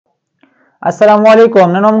السلام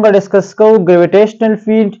علیکم. نن موږ ډیسکس کوو ګریویټیشنل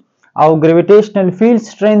فیلډ او ګریویټیشنل فیلډ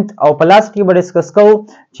سټرینث او په لاست کې به ډیسکس کوو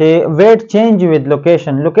چې ویټ چینج وذ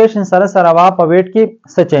لوکیشن سره سره په ویټ کې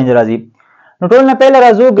څه چینج راځي. نو ټول نه پهله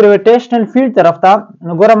راځو ګریویټیشنل فیلډ طرف ته.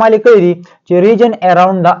 نو ګوره ما لیکلی دي چې ریجن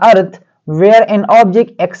اراوند د ارث where an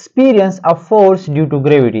object experience a force due to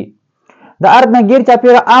gravity. د ارث نه غیر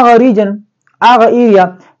چاپیره هغه ریجن هغه ایریا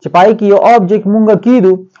چې پای کې یو آبجیکټ مونږ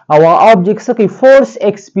کیدو او آبجیکټ څه کوي فورس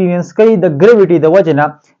ایکسپیرینس کوي د ګریویټي د وجه نه،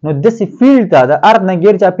 نو داسې فیلډ ته د ارث نه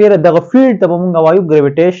غیر چاپیره دغه فیلډ ته به مونږ وایو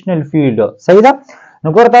ګریویټیشنل فیلډ. صحیح ده؟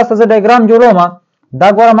 نو ګوره تاسو زه ډایګرام جوړوم. دا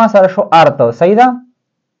ګوره ما سره شو ارث. صحیح ده؟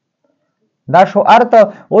 دا شو ارث.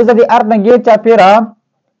 اوس د دې ارث نه غیر چاپیره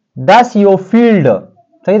داسې یو فیلډ،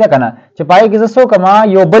 صحیح ده که نه، چې پای کې زه څه کوم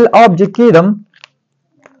یو بل آبجیکټ کیدم.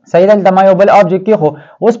 صحیح ده؟ دلته ما یو بل آبجیکټ کیښو.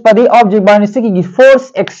 اوس په دې آبجیکټ باندې څه کېږي فورس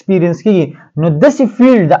ایکسپیرینس کېږي. نو داسې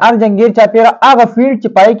فیلډ د ارث نه غیر چاپیره هغه فیلډ چې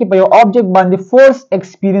پای کې په یو آبجیکټ باندې فورس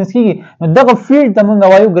ایکسپیرینس کېږي، نو دغه فیلډ ته موږ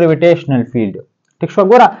وایو ګریویټیشنل فیلډ. ټیک شو؟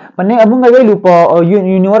 ګوره موږ ویلو په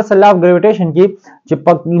یونیورسل لا اف ګریویټیشن کې چې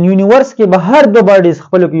په یونیورس کې به هر دو باډیز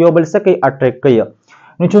خپلو کې یو بل څه کوي اټریکټ کوي.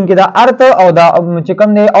 نو چونکې دا ارث او دا چې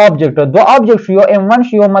کوم دی آبجیکټ دوه آبجیکټ شو، یو m1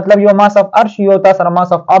 شو، یو مطلب یو ماس اف ارث شو، یو تا سره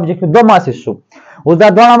ماس اف آبجیکټ دوه ماسز شو. اوس دا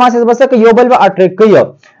دواړه ماسز به څه کوي یو بل به اټریکټ کوي.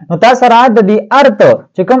 نو تا سره د دې ارث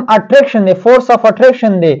چې کوم اټریکشن دی فورس اف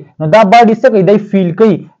اټریکشن دی، نو دا باډي څه کوي دی فیل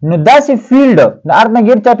کوي. نو داسې فیلډ د ارث نه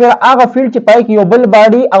غیر چاپیره هغه فیلډ چې پای کې یو بل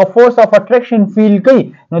باډي او فورس اف اټریکشن فیل کوي،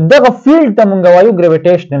 نو دغه فیلډ ته موږ وایو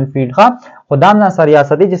ګریویټیشنل فیلډ. ښه، خو دا نه سره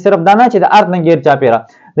ریاست دی چې صرف دا نه چې د ارث نه غیر چاپیره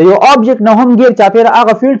د یو آبجیکټ نه هم غیر چاپیره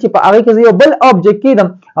هغه فیلډ چې په هغې کې زه یو بل آبجیکټ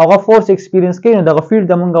کیدم هغه فورس ایکسپیرینس کوي، نو دغه فیلډ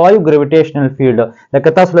ته موږ وایو ګریویټیشنل فیلډ.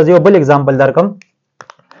 لکه تاسو له زه یو بل اگزامپل درکړم.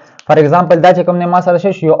 فار ایگزامپل دا چې کوم نه ما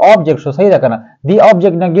سره شي یو آبجیکټ شو، صحیح ده که نه، دې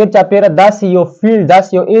آبجیکټ نه غیر چاپیره داسې یو فیلډ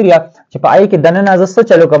داسې یو ایریا چې په هغې کې دننه زه څه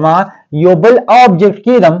چلو کوم یو بل آبجیکټ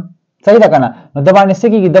کیدم، صحیح ده که نه، نو د باندې څه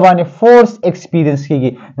کېږي د باندې فورس ایکسپیرینس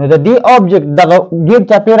کېږي. نو د دې آبجیکټ دغه غیر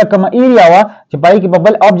چاپیره کومه ایریا وه چې په هغې کې په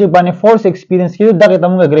بل آبجیکټ باندې فورس ایکسپیرینس کېږي، دغې ته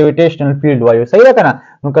موږ ګریویټیشنل فیلډ وایو. صحیح ده که نه؟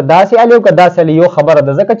 نو که داسې الې او که داسې الې یو خبره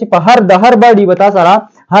ده، ځکه چې په هر باډي به تا سره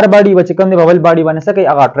هر باډي به چې کوم دی په بل باډي باندې څه کوي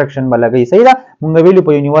هغه اټریکشن به لګوي. صحیح ده؟ موږ ویلو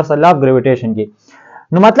په یونیورسل لا اف ګریویټیشن کې.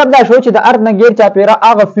 نو مطلب دا شو چې د ارث نه غیر چاپیره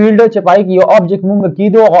هغه فیلډ چې په هغې کې یو آبجیکټ مونږ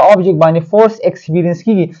کیدو هغه آبجیکټ باندې فورس ایکسپیرینس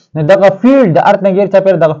کېږي، نو دغه فیلډ د ارث نه غیر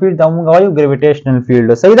چاپیره دغه فیلډ ته مونږ وایو ګریویټیشنل فیلډ.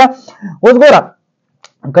 صحیح ده؟ اوس ګوره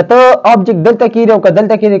که ته آبجیکټ دلته کیدی او که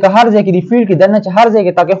دلته کیدی که هر ځای کې دی فیلډ کې دننه چې هر ځای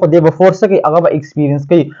کې تا کېښود دی به فورس څه کوي هغه به ایکسپیرینس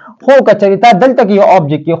کوي. خو که چېرې تا دلته کې یو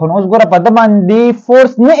آبجیکټ کېښود نو اوس ګوره په ده باندې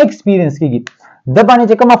فورس نه ایکسپیرینس کېږي، د باندې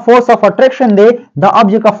چې کومه فورس اف اټریکشن دی د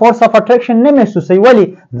آبجیکټ فورس اف اټریکشن نه محسوسوي. ولې؟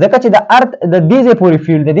 ځکه چې د ارث د دې ځای پورې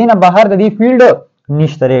فیلډ دی، دې نه بهر د دې فیلډ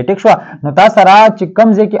نشته دی. ټیک شوه؟ نو تا سره چې کوم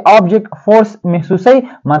ځای کې آبجیکټ فورس محسوسوي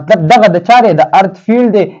مطلب دغه د چا دی د ارث فیلډ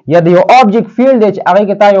دی یا د یو آبجیکټ فیلډ دی چې هغې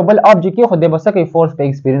کې تا یو بل آبجیکټ کېښود دی به څه کوي فورس په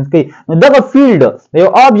ایکسپیرینس کوي. نو دغه فیلډ د یو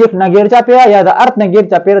آبجیکټ نه غیر چاپیره یا د ارث نه غیر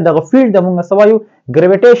چاپیره دغه فیلډ د موږ څه وایو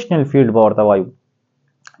ګریویټیشنل فیلډ به ورته وایو.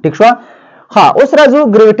 ټیک شوه؟ ها، اوس راځو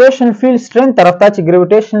ګریویټیشنل فیلډ سټرینث طرف ته چې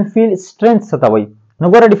ګریویټیشنل فیلډ سټرینث څه ته وایي. نو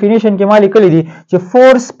ګوره ډیفینیشن کې ما لیکلی دي چې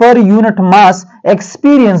فورس پر یونټ ماس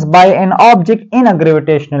ایکسپیرینس بای ان آبجیکټ ان ا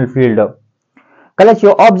ګریویټیشنل فیلډ. کله چې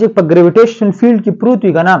یو آبجیکټ په ګریویټیشنل فیلډ کې پروت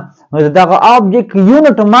وي که نه، نو دغه آبجیکټ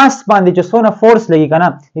یونټ ماس باندې چې څونه فورس لګي که نه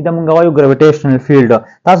دې ته موږ وایو ګریویټیشنل فیلډ.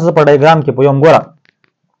 تاسو زه په ډایګرام کې پوهیم. ګوره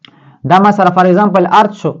دا ما سره فار ایگزامپل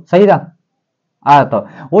ارث شو، صحیح ده؟ ارث.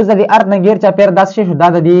 اوس د دې ارث نه غیر چاپیره داسې شی شو دا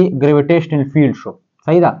د دې ګریویټیشنل فیلډ شو.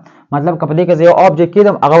 صحیح ده؟ مطلب که په دې کې زه یو آبجیکټ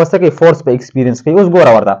کیدم هغه به څه کوي فورس په ایکسپیرینس کوي. اوس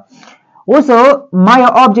ګوره ورته اوس ما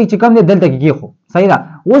یو آبجیکټ چې کوم دی دلته کې کېښو، صحیح ده؟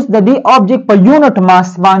 اوس د دې آبجیکټ په یونټ ماس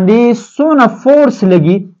باندې څونه فورس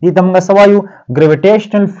لګي دې ته موږ څه وایو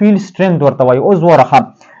ګریویټیشنل فیلډ سټرینث ورته وایو. اوس ګوره ښه،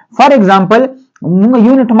 فار ایگزامپل موږ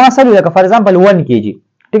یونټ ماس لري لکه فار ایگزامپل 1 kg،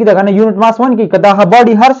 ټیک ده که نه؟ یونټ ماس 1 kg که دا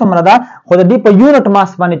باډي هر څومره ده خو د دې په یونټ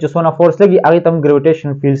ماس باندې چې څونه فورس لګي هغې ته هم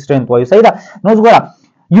ګریویټیشنل فیلډ سټرینث وایو. صحیح ده؟ نو اوس ګوره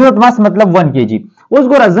یونټ ماس مطلب 1 kg. اوس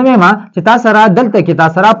ګوره زه وایم چې تا سره دلته کې تا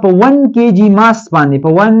سره په 1 kg ماس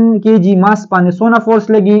باندې څونه فورس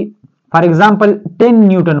لګي؟ فار ایگزامپل 10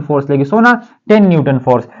 نیوټن فورس لګي. څونه؟ 10 نیوټن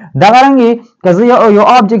فورس. دغه رنګې که زه یو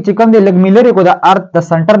آبجیکټ چې کوم دی لږ مې لرې کړو د ارث د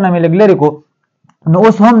سنټر نه مې لږ لرې کړو، نو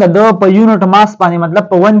اوس هم د په یونټ ماس باندې مطلب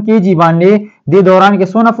په 1 kg باندې دې دوران کې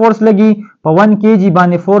څونه فورس لګي؟ په 1 kg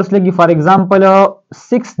باندې فورس لګي فار ایگزامپل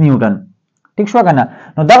 6 نیوټن. ټیک شو که نه؟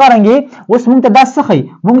 نو دغه رنګې اوس موږ ته دا څه ښیي؟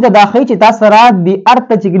 موږ ته دا ښیي چې تا سره د ارث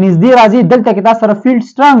ته چې نږدې راځي دلته کې تا سره فیلډ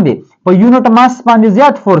سټرانګ دی، په یونټ ماس باندې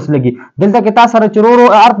زیات فورس لګي. دلته کې تا سره چې ورو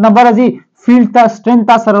ارث نه بره ځي فیلډ ته strength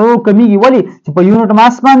تا سره ورو کمیږي ولې چې په یونټ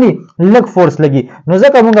ماس باندې لږ فورس لګي نو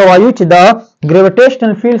ځکه موږ وایو چې دا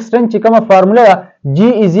gravitational field strength چې کومه فارموله ده G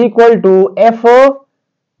is equal to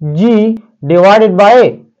F(g) divided by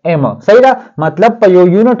m صحیح ده مطلب په یو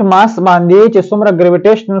یونټ ماس باندې چې څومره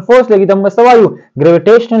gravitational force لګي دا موږ څه وایو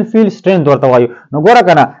gravitational field strength ورته وایو نو ګوره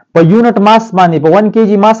کنه په یونټ ماس باندې په 1 kg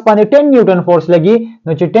ماس باندې 10 نیوټن فورس لګي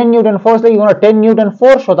نو چې 10 نیوټن فورس لګي نو 10 نیوټن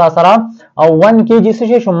فورس شو تاسو سره او 1 kg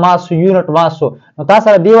څه شو ماس یونټ ماس نو تاسو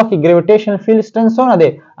سره دی وخت gravitational field strength څونه دی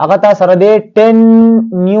هغه تاسو سره دی 10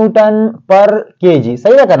 نیوټن پر kg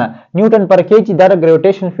صحیح ده کنه نیوټن پر kg دا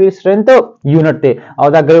gravitational field strength یونټ دی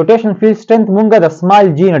او دا gravitational field strength مونږ د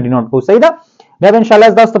سمال g نه ډینوټ کوو صحیح ده بیا ان شاء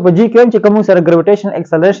الله تاسو په جی کې چې کوم سره gravitational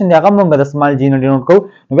acceleration دی هغه موږ د سمال جی نه ډینوټ کوو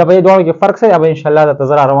نو بیا په دې دوه کې فرق څه دی ان شاء الله د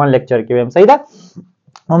تزرع روان لیکچر کې ویم صحیح ده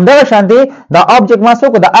همدغه شانتي دا object ماس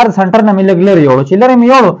کو د ارض سنټر نه ملګ لري یوړو چې لري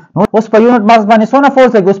یوړو نو اوس په یونټ ماس باندې څونه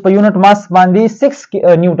فورس لګي اوس په یونټ ماس باندې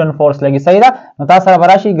 6 نیوټن فورس لګي صحیح ده نو تاسو سره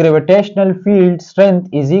براشي gravitational field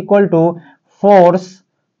strength is equal to force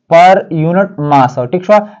پر یونټ ماس ټیک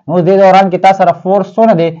شو نو د دوران کې تاسو سره فورس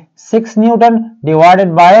څونه دی 6 نیوټن ډیوایډډ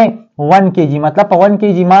بای 1 kg مطلب په 1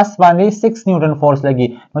 kg ماس باندې 6 نیوټن فورس لګي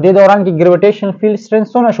نو د دوران کې gravitational field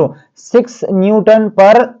strength څونه شو 6 نیوټن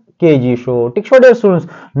پر kg شو ټیک شو ډیر سونس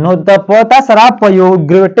نو د پتا سره په یو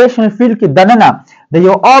gravitational field کې دننه د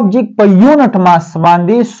یو object په یونټ ماس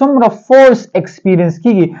باندې څومره فورس ایکسپیرینس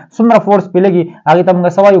کیږي څومره فورس پیلږي هغه ته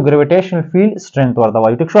موږ سوایو gravitational field strength ورته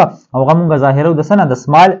وایو ټیک شو او هغه موږ ظاهرو د سنه د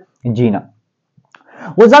سمال جینا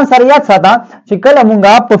وزن سره یاد ساته چې کله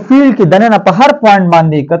مونږه په فیلډ کې دننه په هر پوینټ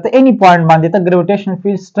باندې کته اني پوینټ باندې ته gravitational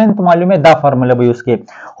field strength معلومه دا فارموله به یوز کې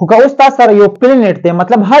خو که اوس تاسو سره یو پلانټ ته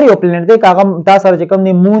مطلب هر یو پلانټ ته هغه تاسو سره چې کوم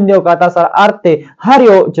دی مون دی او کا تاسو سره ارت ته هر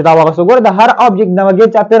یو چې دا وغوسه ګور د هر object نه وګړي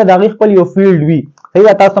چې پیر دغه خپل یو فیلډ وي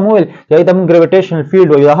صحیح تاسو مویل چې دا gravitational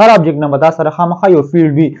field وي هر object نه تاسو سره خامخا یو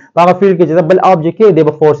فیلډ وي هغه فیلډ کې چې بل object کې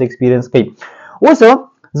د فورس ایکسپیرینس کوي اوس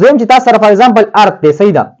زم چې تاسو سره فار ایگزامپل ارت دی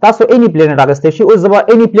صحیح ده تاسو اني پلانټ راغستې شي او زبا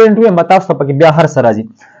اني پلانټ وي تاسو پکې بیا هر سره راځي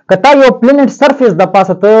کته یو پلانټ سرفیس د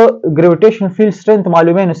پاسه ته gravitational field strength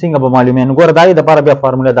معلومه نو څنګه به معلومه نو ګور دای د لپاره بیا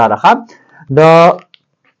فارموله دا راخه د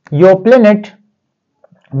یو پلانټ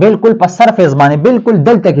بالکل په سرفیس باندې بالکل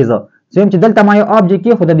دلته کې زه چې دلته ما یو object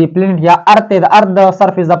کې خو د دې پلانټ یا ارت د ارت د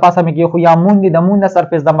سرفیس د پاسه مې کې خو یا مون د مون د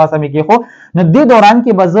سرفیس د پاسه مې کې خو نو د دوران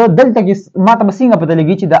کې به زه دلته کې ماته څنګه پته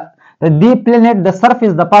لګي چې د دې پلانټ د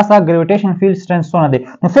سرفیس د پاسه gravitational field strength څونه دی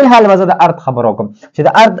نو فل حال وزه د ارت خبرو کوم چې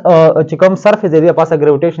د ارت چې کوم سرفیس دی د پاسه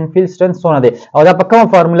gravitational field strength څونه دی او دا په کوم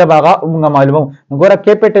فارموله باغه موږ معلومو نګوره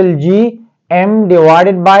کیپټل G m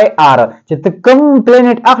divided by r چې ته کوم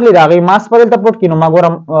پلانټ اخلي دا غي ماس په دلته پټ کینو ما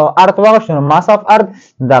ګورم ارت واغښتنو ماس اف ارت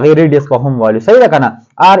دا غي ریډیس په هم والو صحیح ده کنه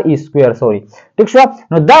r e square سوري ټیک شو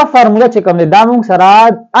نو دا فارموله چې کوم دی دا موږ سره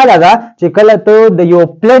الګا چې کله ته د یو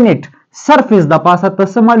پلانټ سرفیس د پاسه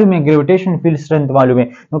ته معلومه gravitational field strength معلومه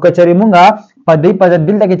نو کچري مونږه په دې په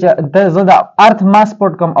دلته کې چې زه د ارت ماس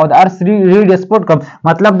پټ کم او د ارت ریډیس پټ کم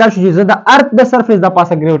مطلب دا شو چې زه د ارت د سرفیس د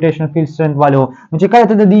پاسه gravitational field strength والو نو چې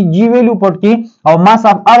کله ته د جی ویلو پټ کی او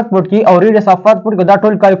ماس اف ارت پټ کی او ریډیس اف ارت پټ کی دا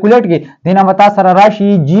ټول کیلکولیټ کی دینه متا سره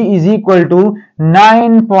راشي G is equal to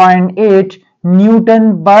 9.8 نیوټن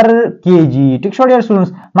پر kg ټیک شو ډیر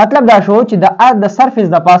سونس مطلب دا شو چې د ارت د سرفیس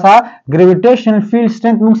د پاسه gravitational field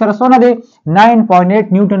strength موږ سره څونه دی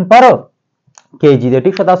 9.8 نیوټن پر kg دی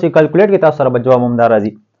ټیک شو تاسو کیلکولیټ کې تاسو سره جواب هم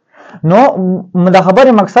راځي نو د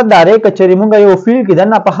خبرې مقصد دا دی چې موږ یو فیلډ کې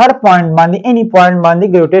دنه په هر پوینټ باندې اني پوینټ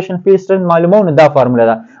باندې gravitational field strength معلومو نو دا فارموله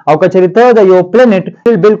ده او کچری ته د یو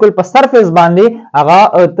پلانټ بالکل په سرفیس باندې هغه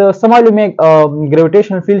ته معلومه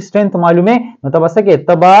gravitational field strength معلومه نو تاسو کې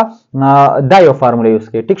تبا دا یو فارموله یوز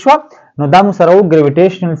کې ټیک شو نو دا مو سره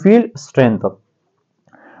gravitational field strength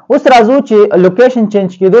اوس راځو چې لوکیشن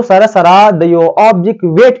چینج کېدو سره سره د یو object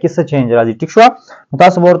weight کې څه چینج راځي ټیک شو نو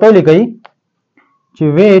تاسو ورته لیکئ چې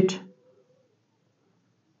weight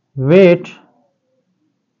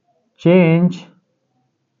change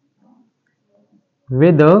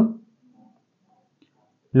with the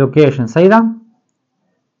location صحیح ده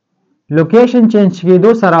لوکیشن چینج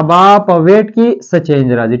کېدو سره با په weight کې څه چینج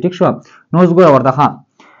راځي ټیک شو نو اوس ګوره ورته ها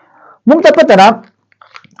موږ ته پته را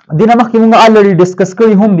دینه مخکې موږ الریډي ډیسکس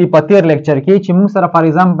کړی هم دی په تیر لیکچر کې چې موږ سره فار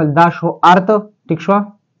ایگزامپل دا شو ارت ټیک شو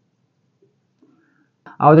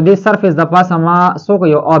او د دې سرفیس د پاسه ما څوک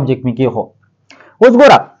یو object می کې هو اوس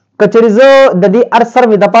ګوره کچری زه د دې ار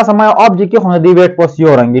سرفیس د پاسه ما یو object کې خو د ویټ پوس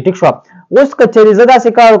یو رنګ ټیک شو اوس کچری زه دا څه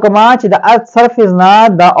کار وکم چې د ار سرفیس نه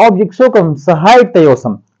د object څوکم سه هایټ ته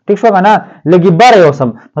یوسم ټیک شو کنه لګي بار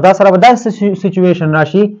یوسم نو تاسو سره به دا سچويشن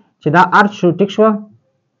راشي چې دا ار شو ټیک شو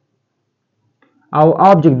او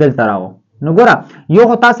object دلته راو نو ګوره یو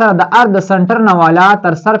خو تا سره د ارض د سنټر نه والا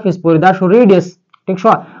تر سرفیس پورې دا شو ریډیس ټیک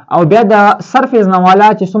شو او بیا د سرفیس نه والا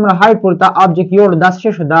چې څومره هایټ پورې ته آبجیکټ یوړ دا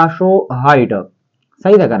څه شو دا شو هایټ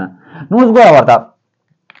صحیح ده کنه نو اوس ګوره ورته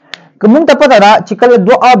که مونږ ته پته ده چې کله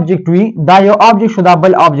دوه آبجیکټ وي دا یو آبجیکټ شو دا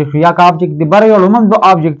بل آبجیکټ وي یا که آبجیکټ د بره یوړو هم دوه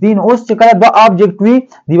آبجیکټ دي نو اوس چې کله دوه آبجیکټ وي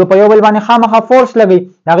دوی به په یو بل باندې خامخا فورس لګوي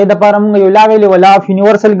د هغې دپاره مونږ یو لا ویلې لا اف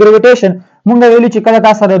یونیورسل ګریویټیشن مونږ ویلو چې کله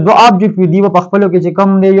تا سره دوه آبجیکټ وي دوی به په خپلو کې چې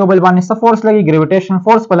کوم دی یو بل باندې څه فورس لګي ګریویټیشن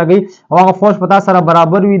فورس به لګوي او هغه فورس په تا سره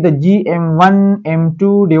برابر وي د GM1 M2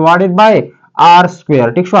 ډیوایډډ بای r سکویر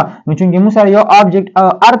ټیک شو نو چې موږ سره یو آبجیکټ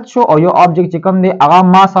ارث شو او یو آبجیکټ چې کوم دی هغه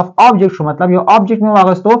ماس اف آبجیکټ شو مطلب یو آبجیکټ مې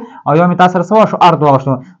واغستو او یو مې تاسو سره سوا شو ارث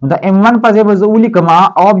واغستو نو د m1 په ځای به زه ولیکم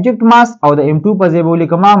آبجیکټ ماس او د m2 په ځای به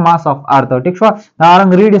ولیکم ماس اف ارث ټیک شو دا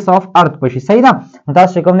رنګ ریډیس اف ارث پشي صحیح ده نو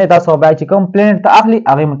تاسو کوم دی تاسو بیا چې کوم پلانټ ته اخلي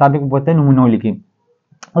هغه مطابق به ته نمونه ولیکئ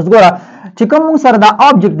اوس ګوره چې کوم موږ سره دا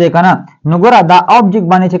آبجیکټ دی کنه نو ګوره دا آبجیکټ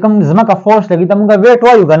باندې چې کوم ځمکه فورس لګي ته موږ ویټ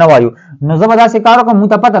وایو کنه وایو نو زه به داسې کار وکړم موږ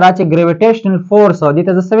ته پته ده چې ګریویټیشنل فورس دې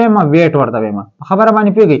ته زه څه وایم ویټ ورته وایم خبره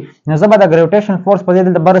باندې پوهېږئ نو زه به د ګریویټیشنل فورس په ځای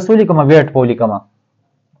دلته بره څه ولیکم ویټ په ولیکم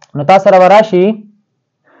نو تا سره به راشي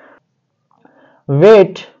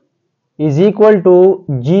ویټ از ایکول ټو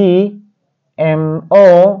GMO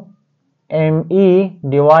ME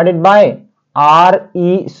ډیوایډډ بای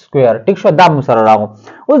RE سکویر ټیک شو دا مو سره راغو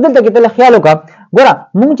اوس دلته کې ته خیال وکړه ګوره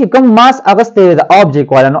مونږ چې کوم ماس اغستې د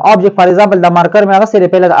آبجیکټ والا نو آبجیکټ فار ایگزامپل د مارکر مې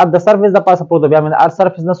اغستې پهله د سرفیس د پاسه پروت بیا مې د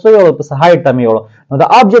سرفیس نه سو یوړو پس هایټ ته مې یوړو نو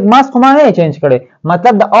د آبجیکټ ماس خو ما نه چینج کړی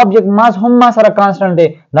مطلب د آبجیکټ ماس هم ما سره کانسټنټ دی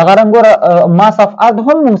دغه رنګ ګوره ماس اف ارث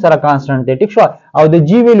هم مونږ سره کانسټنټ دی ټیک شو او د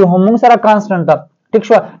جی ویلیو هم مونږ سره کانسټنټ ده ټیک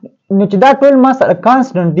شو نو چې دا ټول ما سره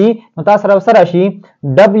کانسټنټ دي نو تاسو سره سره شي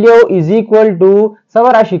W از ایکوال ټو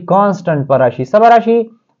سره راشي کانسټنټ پر راشي سره راشي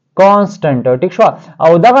کانسټنټ ټیک شو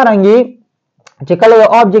او دغه رنګي چې کله یو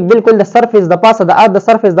آبجیکټ بالکل د سرفیس د پاسه د ارث د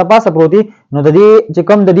سرفیس د پاسه پروت دی نو د دې چې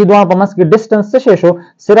کوم د دې دوه په منځ کې ډیسټنس څه شو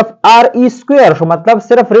صرف RE سکویر شو مطلب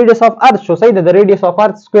صرف ریډیس اف ارث شو صحیح د ریډیس اف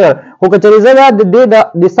ارث سکویر خو که چېرې زه د دې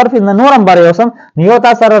د سرفیس نه نور هم بره یوسم نو یو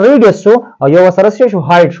تا سره ریډیس شو او یو سره څه شو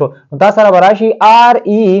هایټ شو نو تا سره به راشي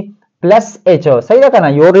RE پلس H صحیح ده کنه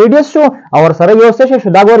یو ریډیس شو او ور سره یو څه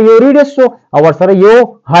شو دا ګور یو ریډیس شو او ور سره یو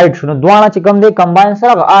هایټ شو نو دواړه چې کوم دی کمباین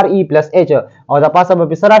سره RE پلس H او دا پاسه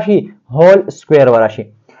به سره راشي هول سکویر وراشي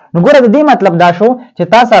نو ګوره د دې مطلب دا شو چې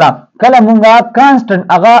تا سره کله مونږه کانسټنټ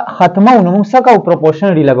هغه ختمو نو مونږ څه کوو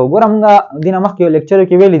پروپورشنلی لګو ګوره مونږ دینه مخکې یو لیکچر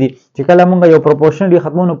کې ویلي دي چې کله مونږ یو پروپورشنلی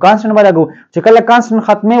ختمو نو کانسټنټ به لګو چې کله کانسټنټ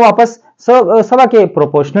ختمې واپس سبا کې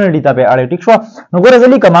پروپورشنلی ته به اړې ټیک شو نو ګوره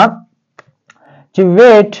زه لیکم چې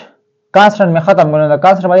ویټ کانسټنټ می ختم کړو دا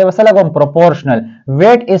کانسټنټ باندې وسله کوم پروپورشنل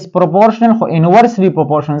ویټ از پروپورشنل خو انورسلی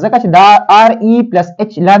پروپورشنل ځکه چې دا RE پلس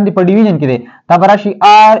H لاندې په ډیویژن کې دی دا براشي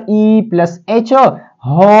RE پلس H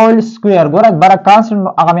هول سکویر ګوره بره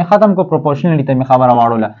کانسټنټ هغه می ختم کو پروپورشنلی ته می خبره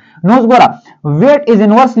واړوله نو ګوره ویټ از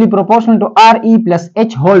انورسلی پروپورشنل ټو RE پلس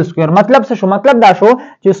H هول سکویر مطلب څه شو مطلب دا شو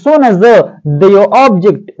چې څونه زه د یو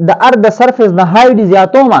آبجیکټ د ارث د سرفیس نه هایټ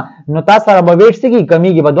زیاتوم نو تاسو سره به ویټ سګي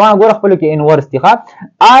کمیږي به دوه ګوره خپل کې انورس دي ښه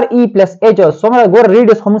RE پلس H څومره ګوره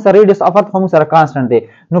ریډیس هم سره ریډیس اف ارث هم سره کانسټنټ دی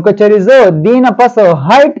نو که چېرې زه دینه پس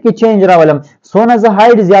هایټ کې چینج راولم څونه زه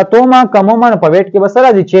هایټ زیاتوم کموم نو په ویټ کې به سره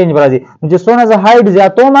راځي چینج راځي نو چې څونه زه هایټ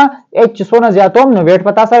زیاتوم H څونه زیاتوم نو ویټ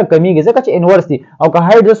پتا سره کمیږي ځکه چې انورس دي او که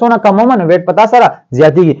هایټ زه څونه کموم نو ویټ پتا سره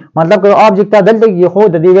زیاتیږي مطلب که آبجیکټ دلته کې خو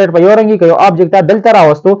د دې ویټ په یو رنګي که آبجیکټ دلته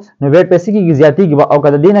راوستو نو ویټ په سکیږي زیاتیږي او که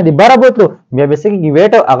د دې نه دی بره بوتلو بیا به سکیږي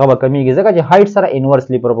ویټ هغه به کمیږي ځکه چې هایټ سره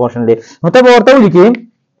انورسلی پروپورشنل دی نو ته به ورته ولیکې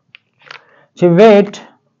چې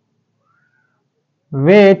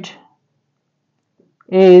weight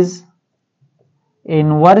is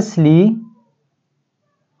inversely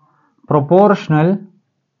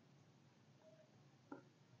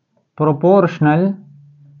proportional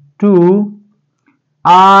to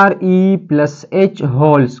RE plus H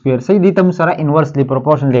whole square صحیح دي ته سره انورسلی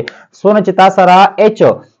پروپورشنل دی سونه چې تا سره H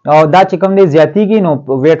او دا چې کوم دی زیاتیږي نو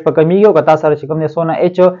ویټ په کمیږي او که تا سره چې کوم دی سونه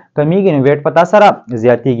H کمیږي نو ویټ په تا سره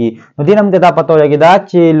زیاتیږي نو دې نوم ته دا پته ولګي دا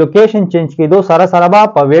چې لوکیشن چینج کېدو سره سره به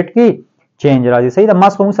په ویټ کې چینج راځي صحیح ده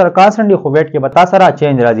ماس خو موږ سره کانسټنټ دی خو ویټ کې به تا سره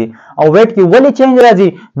چینج راځي او ویټ کې ولې چینج راځي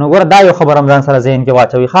نو ګوره دا یو خبر رمضان سره ذهن کې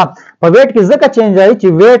واچوي ښه په ویټ کې ځکه چینج راځي چې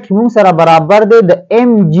ویټ موږ سره برابر دی د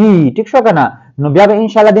mg ټیک شو کنه نو بیا به ان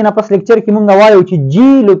شاء الله دینه پس لیکچر کې مونږ وایو چې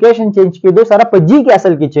جی لوکیشن چینج کېدو سره په جی کې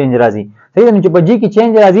اصل کې چینج راځي صحیح ده نو چې په جی کې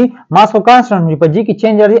چینج راځي ماس خو کانسټنټ نو په جی کې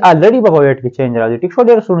چینج راځي الریډي په ویټ کې چینج راځي ټیک شو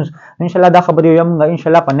ډیر سټوډنټس ان شاء الله دا خبرې یو موږ ان شاء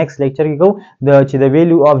الله په نیکسټ لیکچر کې کوو د چې د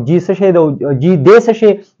ویلیو اف جی څه شي د جی د څه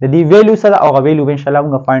شي د دې ویلیو سره او ویلیو ان شاء الله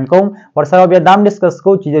موږ فایند کوو ور سره بیا دام ډیسکس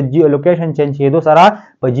کوو چې د جی لوکیشن چینج کېدو سره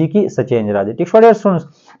په جی کې څه چینج راځي. ټیک شو ډیر سټوډنټس،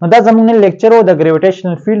 نو دا زموږ نن لیکچر و د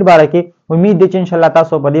ګریویټیشنل فیلډ باره کې. امید دی چې ان شاء الله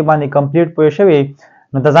تاسو په دې باندې کمپلیټ پوه شوي.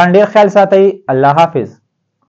 نو د ځان ډیر خیال ساتئ. الله حافظ.